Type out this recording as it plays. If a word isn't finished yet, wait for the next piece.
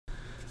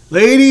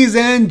Ladies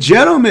and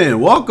gentlemen,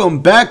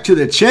 welcome back to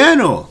the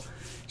channel.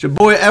 It's your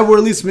boy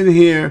Wwe Supercard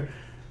here,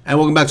 and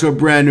welcome back to a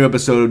brand new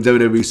episode of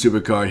Wwe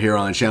Supercard here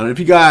on the channel. If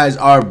you guys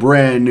are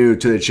brand new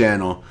to the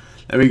channel,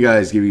 let me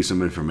guys give you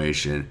some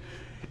information.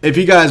 If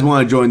you guys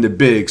want to join the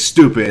big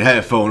stupid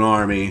headphone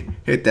army,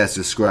 hit that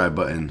subscribe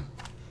button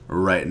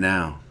right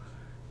now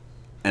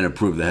and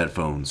approve the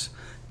headphones.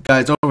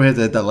 Guys, don't forget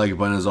to hit that like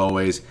button as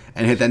always,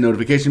 and hit that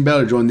notification bell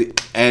to join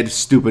the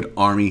Stupid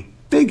Army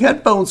Big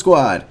Headphone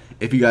Squad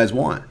if you guys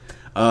want.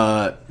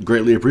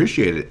 Greatly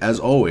appreciated as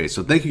always.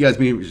 So thank you guys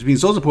for being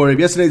so supportive.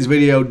 Yesterday's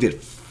video did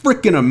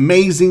freaking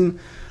amazing.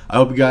 I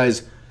hope you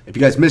guys, if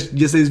you guys missed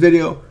yesterday's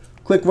video,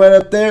 click right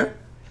up there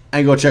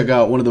and go check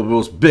out one of the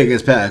most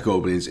biggest pack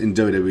openings in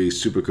WWE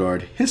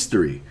Supercard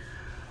history,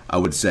 I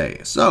would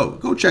say. So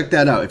go check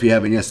that out if you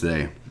haven't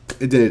yesterday.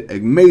 It did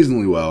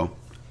amazingly well.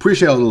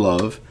 Appreciate all the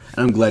love,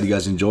 and I'm glad you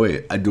guys enjoy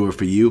it. I do it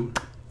for you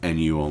and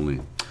you only.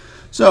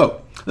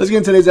 So let's get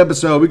into today's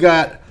episode. We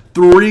got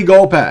 3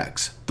 gold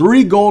packs,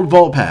 3 gold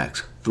vault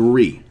packs,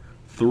 3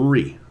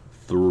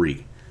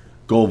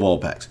 gold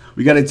vault packs.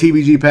 We got a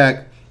TBG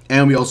pack,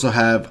 and we also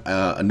have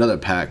another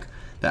pack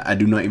that I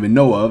do not even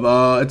know of.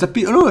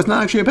 It's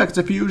not actually a pack, it's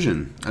a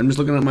fusion. I'm just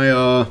looking at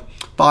my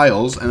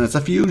files, and it's a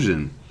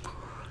fusion.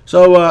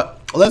 So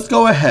let's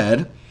go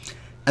ahead,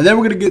 and then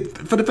we're gonna get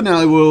for the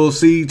finale. We'll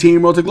see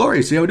Team Road to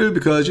Glory, see how we do,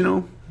 because you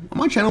know on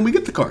my channel we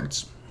get the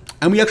cards,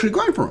 and we actually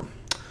grind for them.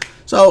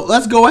 So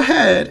let's go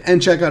ahead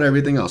and check out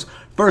everything else.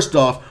 First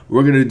off, what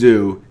we're going to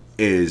do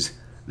is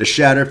the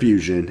Shatter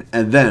Fusion,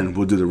 and then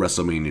we'll do the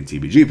Wrestlemania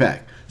TBG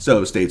pack.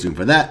 So stay tuned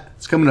for that.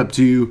 It's coming up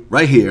to you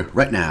right here,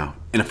 right now,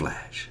 in a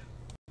flash.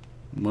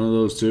 One of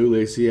those two,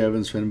 Lacey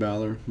Evans, Finn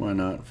Balor. Why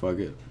not? Fuck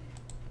it.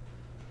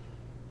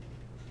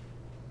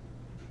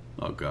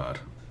 Oh, God.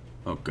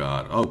 Oh,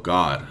 God. Oh,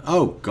 God.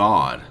 Oh,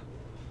 God.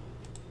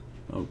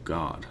 Oh,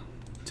 God.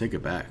 Take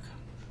it back.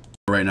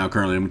 Right now,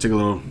 currently, I'm going to take a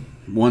little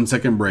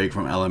 1-second break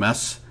from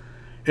LMS.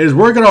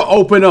 We're going to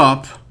open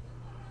up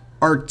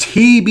our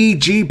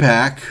TBG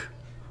pack.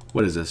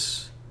 What is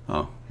this?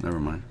 Oh, never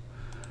mind.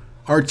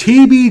 Our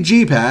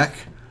TBG pack.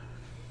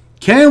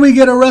 Can we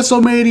get a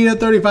WrestleMania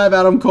 35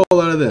 Adam Cole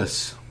out of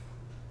this?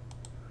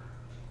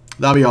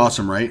 That'd be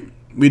awesome, right?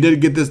 We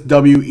did get this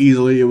W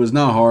easily. It was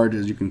not hard,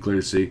 as you can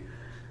clearly see.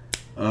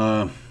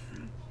 Cyber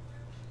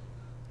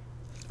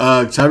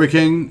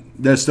King,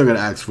 they're still going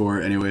to ask for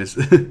it anyways.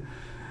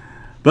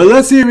 But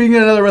let's see if we can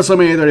get another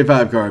WrestleMania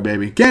 35 card,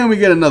 baby. Can we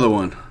get another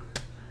one?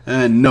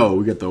 And no,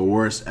 we get the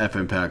worst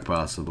effing pack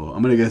possible.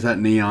 I'm going to guess that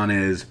neon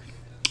is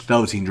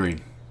Velveteen Dream.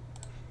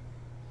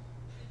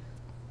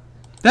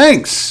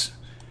 Thanks!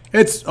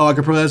 It's, oh, I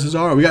can pronounce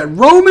Cesaro. We got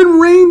Roman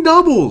Reigns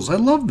doubles. I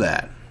love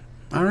that.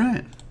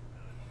 Alright.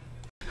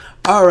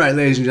 Alright,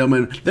 ladies and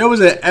gentlemen. There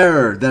was an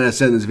error that I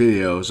said in this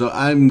video, so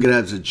I'm going to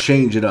have to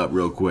change it up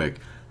real quick.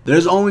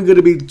 There's only going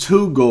to be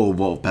 2 gold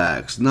vault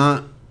packs,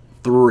 not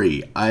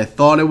 3. I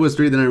thought it was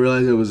 3, then I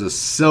realized it was a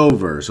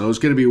silver. So it's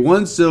going to be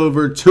 1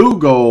 silver, 2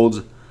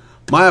 golds.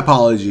 My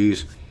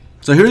apologies.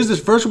 So here's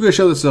this. First we're going to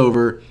show the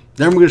silver,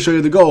 then we're going to show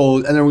you the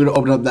gold, and then we're going to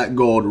open up that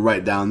gold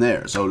right down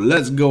there. So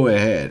let's go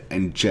ahead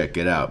and check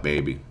it out,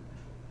 baby.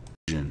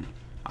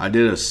 I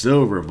did a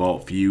silver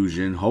vault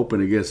fusion, hoping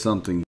to get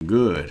something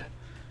good.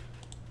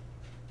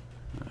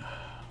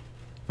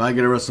 If I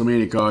get a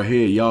WrestleMania card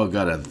here, y'all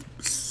got to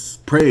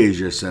praise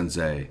your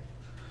sensei.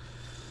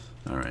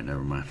 Alright, never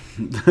mind.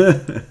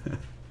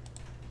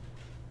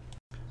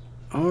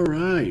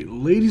 Alright,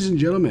 ladies and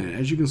gentlemen,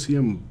 as you can see,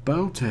 I'm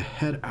about to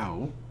head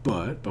out,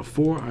 but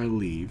before I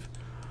leave,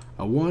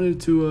 I wanted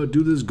to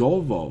do this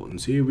gold vault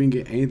and see if we can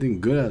get anything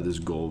good out of this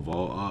gold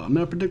vault. I'm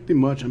not predicting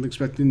much. I'm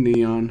expecting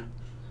neon.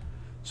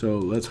 So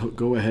let's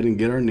go ahead and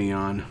get our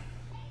neon.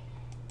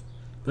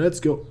 Let's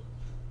go.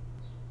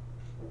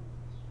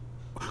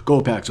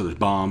 Gold packs are the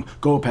bomb.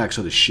 Gold packs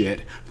are the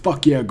shit.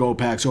 Fuck yeah, gold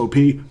packs OP.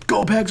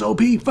 Gold packs OP.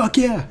 Fuck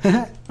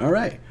yeah.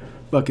 Alright.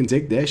 Fucking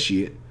take that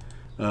shit.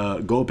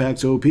 Gold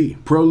packs OP.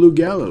 Pro Luke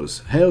Gallows.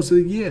 Hell to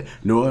the yeah.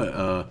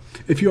 No,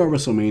 if you are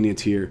WrestleMania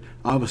tier,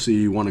 obviously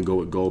you want to go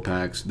with gold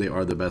packs. They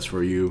are the best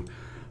for you.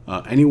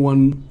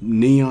 Anyone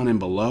neon and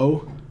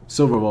below,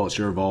 silver vault,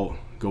 your vault,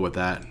 go with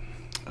that.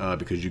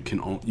 Because you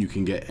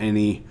can get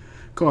any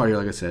card here,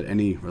 like I said,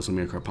 any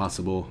WrestleMania card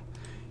possible.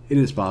 It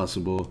is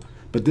possible.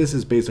 But this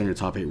is based on your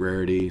top 8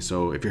 rarity,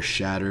 so if you're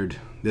Shattered,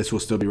 this will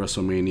still be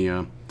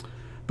WrestleMania.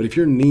 But if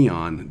you're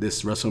Neon,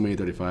 this WrestleMania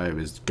 35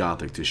 is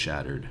Gothic to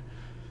Shattered.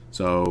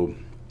 So,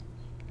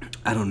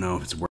 I don't know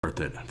if it's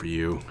worth it for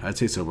you. I'd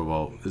say Silver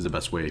Vault is the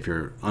best way. If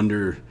you're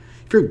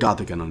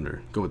Gothic and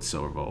under, go with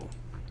Silver Vault.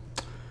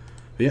 But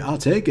yeah, I'll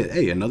take it.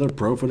 Hey, another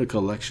pro for the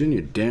collection.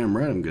 You're damn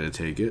right I'm going to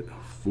take it.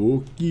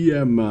 Fuck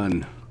yeah,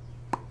 man.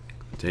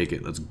 Take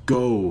it. Let's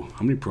go.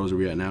 How many pros are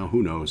we at now?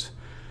 Who knows?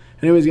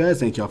 Anyways, guys,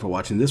 thank y'all for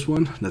watching this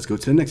one. Let's go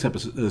to the next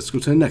episode. Let's go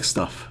to the next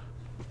stuff.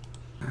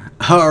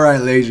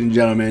 Alright, ladies and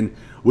gentlemen,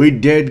 we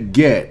did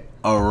get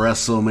a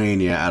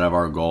WrestleMania out of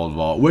our gold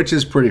vault, which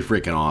is pretty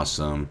freaking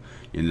awesome.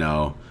 You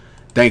know,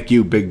 thank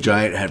you, Big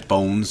Giant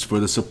Headphones, for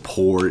the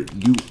support.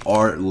 You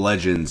are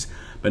legends.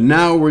 But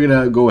now we're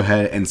going to go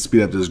ahead and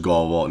speed up this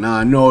goal vault. Now,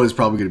 I know it's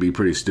probably going to be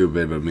pretty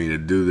stupid of me to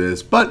do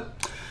this,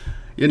 but,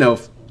 you know,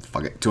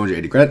 fuck it,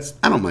 280 credits.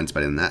 I don't mind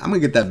spending that. I'm going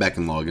to get that back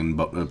in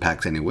login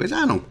packs anyways.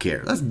 I don't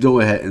care. Let's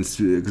go ahead and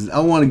speed it, because I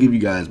want to give you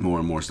guys more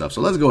and more stuff.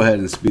 So let's go ahead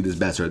and speed this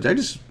bastard. Did I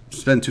just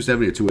spend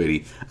 270 or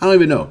 280? I don't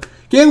even know.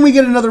 Can we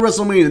get another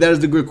Wrestlemania? That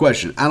is the good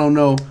question. I don't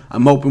know.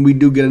 I'm hoping we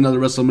do get another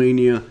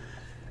Wrestlemania.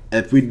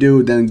 If we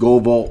do, then goal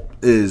vault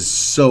is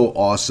so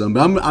awesome.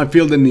 But I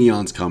feel the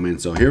neon's coming,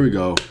 so here we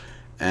go.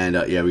 And,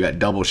 yeah, we got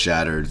double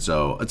shattered,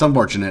 so it's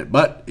unfortunate.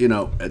 But, you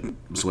know,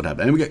 that's what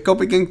happened. And we got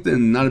Kofi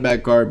Kingston, not a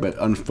bad card, but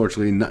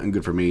unfortunately nothing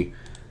good for me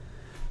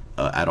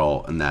at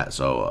all in that.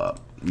 So,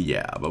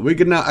 yeah. But we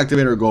can now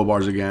activate our gold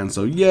bars again.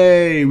 So,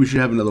 yay! We should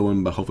have another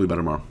one, but hopefully by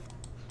tomorrow.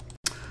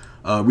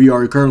 We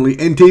are currently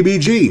in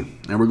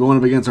TBG, and we're going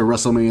up against a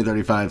WrestleMania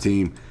 35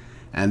 team.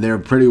 And they're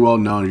pretty well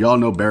known. Y'all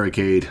know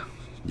Barricade.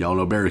 Y'all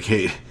know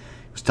Barricade. He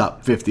was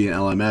top 50 in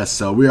LMS.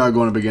 So, we are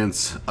going up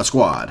against a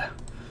squad.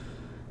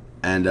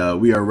 And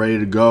we are ready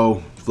to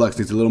go. Flex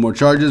needs a little more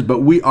charges,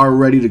 but we are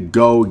ready to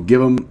go. Give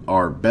them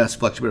our best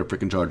Flex. You better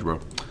freaking charge, bro.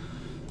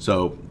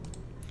 So,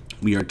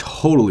 we are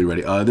totally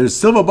ready. There's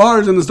silver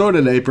bars in the store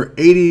today for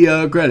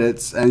 80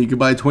 credits, and you can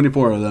buy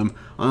 24 of them.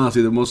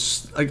 Honestly, the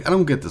most... Like, I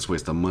don't get this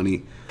waste of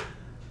money.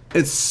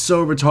 It's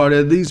so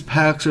retarded. These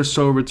packs are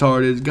so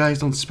retarded. Guys,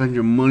 don't spend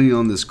your money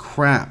on this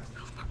crap.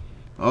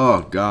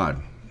 Oh,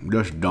 God.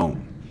 Just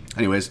don't.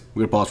 Anyways,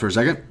 we're going to pause for a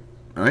second.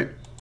 All right.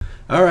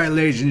 Alright,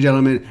 ladies and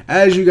gentlemen,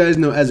 as you guys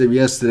know, as of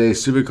yesterday,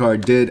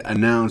 Supercard did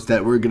announce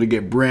that we're going to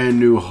get brand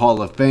new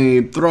Hall of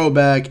Fame,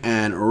 Throwback,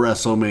 and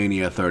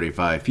WrestleMania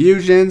 35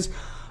 Fusions.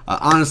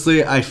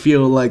 Honestly, I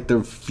feel like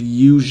the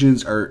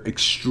Fusions are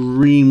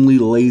extremely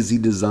lazy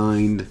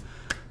designed,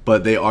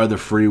 but they are the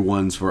free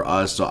ones for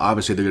us, so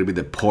obviously they're going to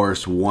be the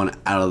poorest one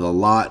out of the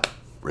lot,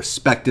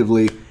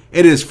 respectively.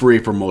 It is free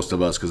for most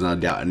of us, because I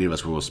doubt any of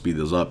us will speed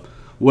those up.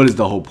 What is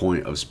the whole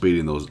point of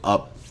speeding those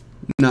up?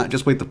 Not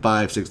just wait the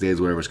 5-6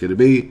 days, whatever it's going to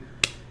be.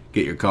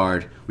 Get your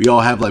card. We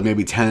all have like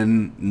maybe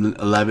 10,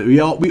 11. We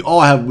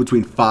all have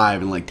between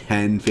 5 and like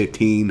 10,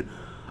 15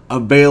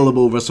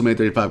 available WrestleMania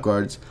 35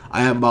 cards.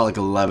 I have about like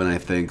 11, I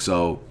think.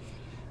 So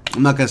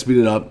I'm not going to speed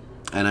it up.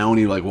 And I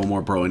only need like one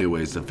more pro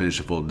anyways to finish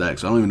the full deck.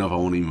 So I don't even know if I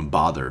won't even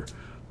bother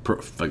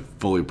like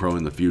fully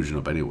proing the fusion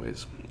up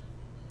anyways.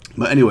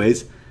 But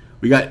anyways,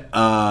 we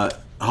got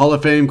Hall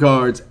of Fame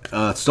cards.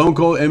 Stone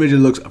Cold image, it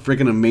looks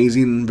freaking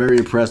amazing. Very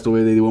impressed the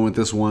way they went with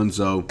this one.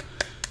 So,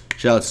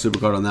 shout out to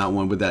Supercard on that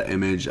one with that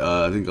image.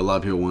 I think a lot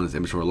of people wanted this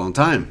image for a long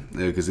time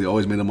because they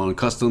always made them on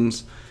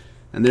customs.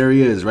 And there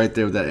he is, right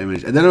there with that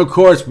image. And then, of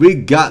course, we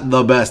got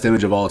the best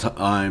image of all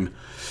time.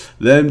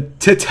 Them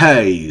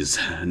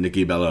titties.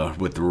 Nikki Bella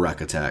with the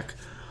rack attack.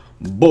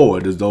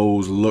 Boy, does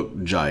those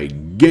look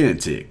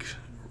gigantic.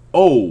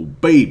 Oh,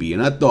 baby.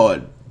 And I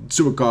thought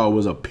Supercard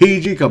was a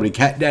PG company,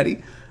 Cat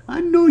Daddy. I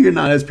know you're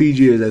not as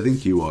PG as I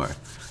think you are.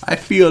 I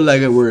feel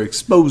like we're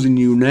exposing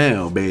you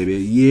now, baby.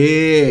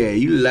 Yeah,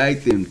 you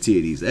like them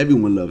titties.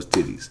 Everyone loves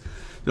titties.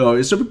 So,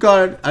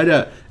 Supercard,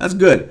 that's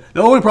good.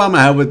 The only problem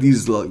I have with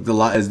these, the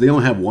lot, is they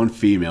don't have one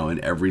female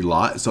in every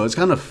lot. So, it's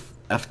kind of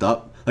effed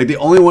up. Like, the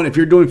only one, if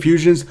you're doing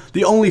fusions,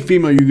 the only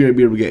female you're going to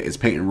be able to get is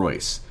Peyton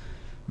Royce.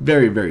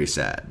 Very, very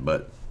sad.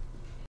 But,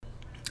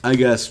 I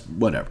guess,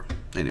 whatever.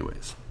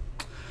 Anyways.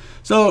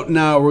 So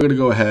now we're going to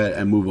go ahead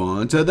and move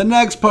on to the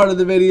next part of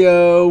the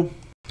video.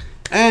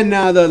 And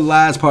now the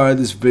last part of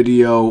this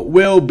video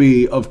will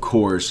be, of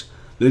course,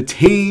 the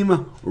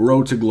Team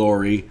Road to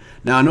Glory.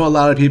 Now I know a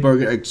lot of people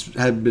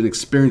have been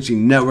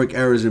experiencing network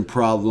errors and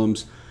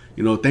problems.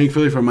 You know,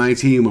 thankfully for my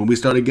team, when we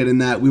started getting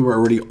that, we were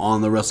already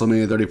on the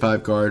WrestleMania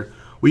 35 card.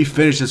 We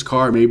finished this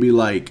card maybe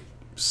like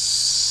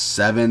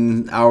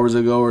 7 hours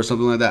ago or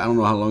something like that. I don't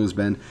know how long it's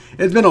been.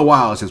 It's been a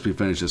while since we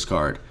finished this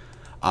card.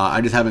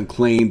 I just haven't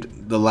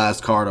claimed the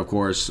last card, of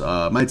course.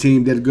 My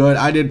team did good.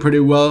 I did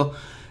pretty well.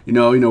 You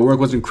know, work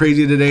wasn't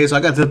crazy today, so I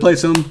got to play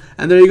some.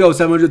 And there you go,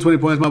 720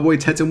 points. My boy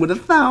Tetson with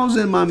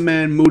 1,000. My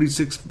man Moody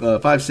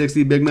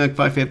 560, Big Mac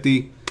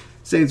 550,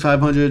 Saints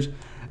 500,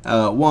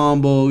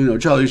 Womble, you know,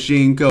 Charlie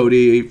Sheen,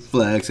 Cody,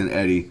 Flex, and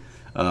Eddie.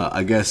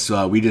 I guess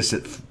we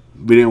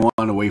didn't want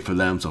to wait for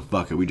them, so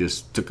fuck it. We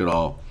just took it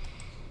all.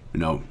 You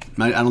know,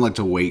 I don't like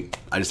to wait.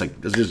 I just like,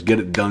 let's just get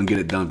it done, get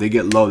it done. If they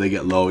get low, they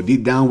get low.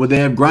 Deep down, would they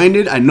have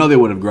grinded? I know they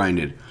would have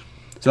grinded.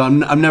 So I'm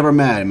never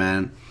mad,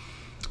 man.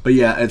 But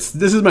yeah, this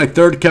is my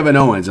third Kevin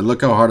Owens, and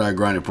look how hard I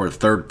grinded for a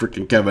third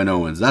freaking Kevin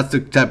Owens. That's the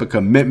type of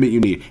commitment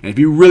you need. And if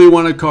you really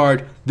want a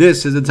card,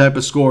 this is the type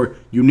of score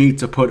you need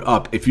to put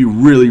up if you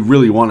really,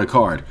 really want a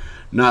card.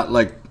 Not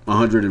like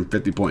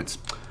 150 points.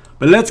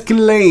 But let's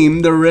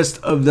claim the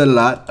rest of the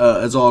lot.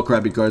 It's all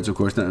crappy cards, of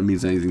course. That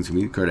means anything to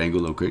me. Card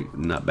angle, okay.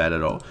 Not bad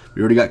at all.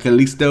 We already got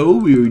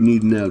Kalisto. We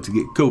need now to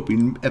get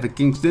Kofi Epic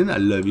Kingston. I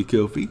love you,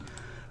 Kofi.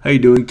 How you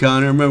doing,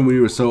 Connor? Remember when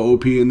you were so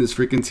OP in this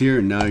freaking tier,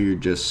 and now you're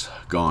just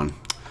gone.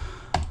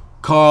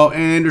 Carl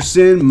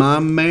Anderson, my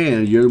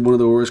man. You're one of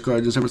the worst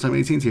cards in Summertime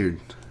 18 tier.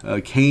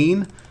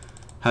 Kane.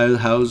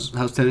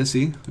 How's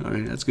Tennessee? All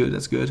right, that's good.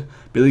 That's good.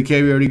 Billy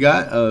Kay we already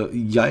got.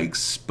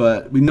 Yikes,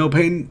 but we know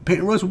Peyton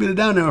Royce will be the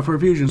down arrow for a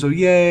fusion. So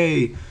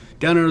yay,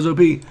 down arrows OP.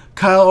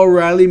 Kyle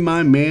O'Reilly,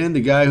 my man,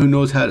 the guy who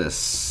knows how to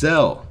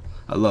sell.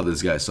 I love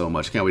this guy so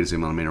much. Can't wait to see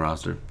him on the main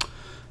roster.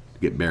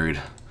 Get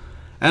buried.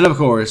 And of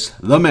course,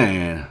 the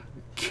man,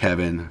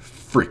 Kevin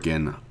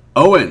freaking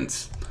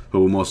Owens,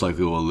 who most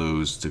likely will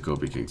lose to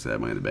Kofi Kingston at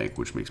Money in the Bank,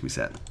 which makes me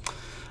sad.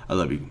 I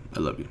love you. I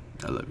love you.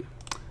 I love you.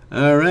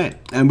 All right.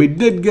 And we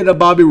did get a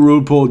Bobby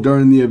Roode pull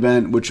during the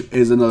event, which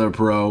is another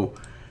pro.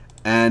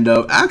 And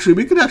actually,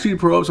 we could actually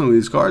pro up some of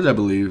these cards, I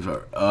believe.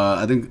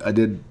 I think I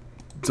did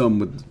some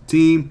with the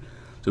team.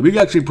 So we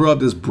can actually pro up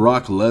this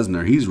Brock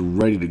Lesnar. He's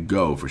ready to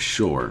go for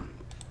sure.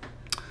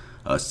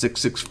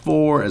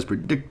 664 as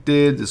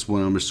predicted. This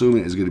one I'm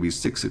assuming is going to be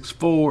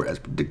 664 as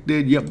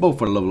predicted. Yep, both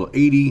for the level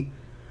 80.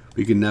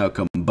 We can now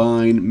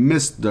combine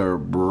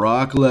Mr.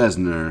 Brock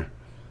Lesnar,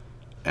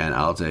 and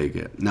I'll take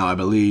it. Now I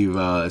believe,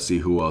 let's see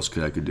who else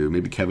I could do.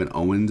 Maybe Kevin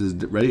Owens is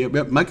ready.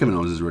 Yep, my Kevin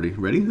Owens is ready.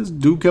 Ready? Let's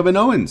do Kevin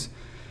Owens.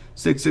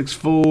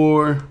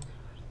 664.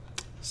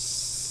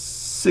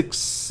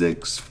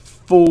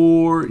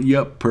 664.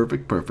 Yep,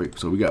 perfect, perfect.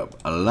 So we got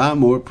a lot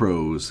more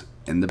pros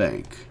in the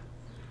bank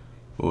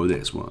for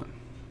this one.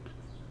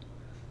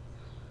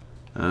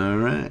 All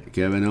right,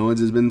 Kevin Owens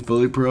has been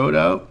fully pro'd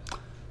out.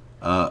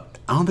 I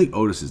don't think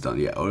Otis is done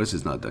yet. Otis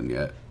is not done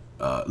yet.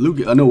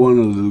 Luke, I know one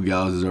of the Luke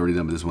Gallows is already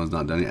done, but this one's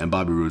not done yet. And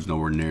Bobby Roode's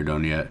nowhere near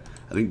done yet.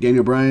 I think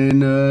Daniel Bryan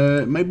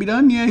might be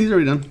done. Yeah, he's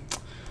already done.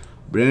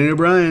 Daniel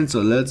Bryan.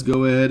 So let's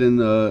go ahead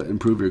and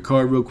improve your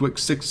card real quick.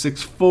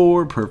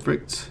 664,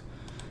 perfect.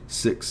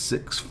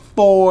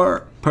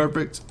 664,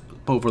 perfect.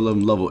 Pull for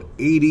level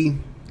 80.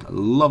 A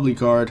lovely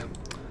card.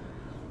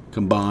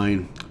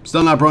 Combine.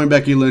 Still not proing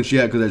Becky Lynch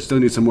yet because I still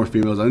need some more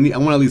females. I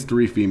want at least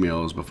 3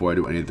 females before I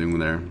do anything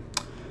there.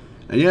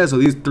 And yeah, so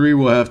these 3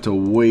 will have to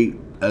wait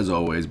as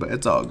always, but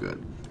it's all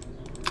good.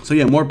 So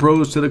yeah, more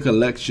pros to the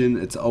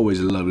collection. It's always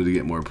lovely to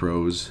get more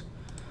pros.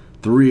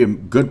 3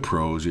 good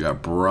pros. You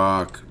got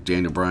Brock,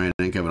 Daniel Bryan,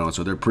 and Kevin Owens.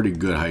 So they're pretty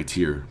good high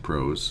tier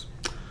pros.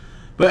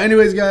 But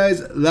anyways,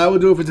 guys, that will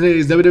do it for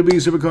today's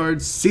WWE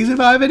Supercard Season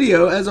 5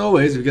 video. As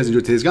always, if you guys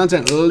enjoyed today's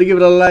content, leave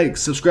it a like,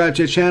 subscribe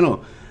to the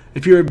channel.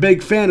 If you're a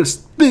big fan of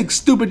big,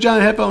 stupid,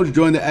 giant headphones,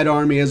 join the Ed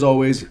Army. As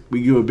always,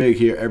 we give a big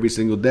here every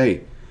single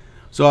day.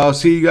 So I'll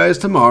see you guys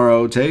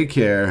tomorrow. Take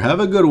care. Have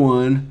a good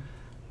one.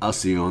 I'll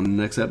see you on the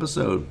next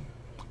episode.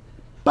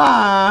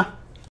 Bye.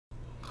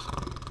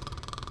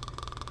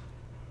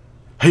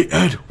 Hey,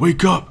 Ed,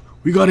 wake up.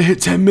 We gotta hit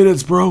 10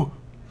 minutes, bro.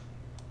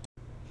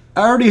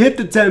 I already hit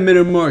the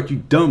 10-minute mark, you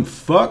dumb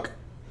fuck.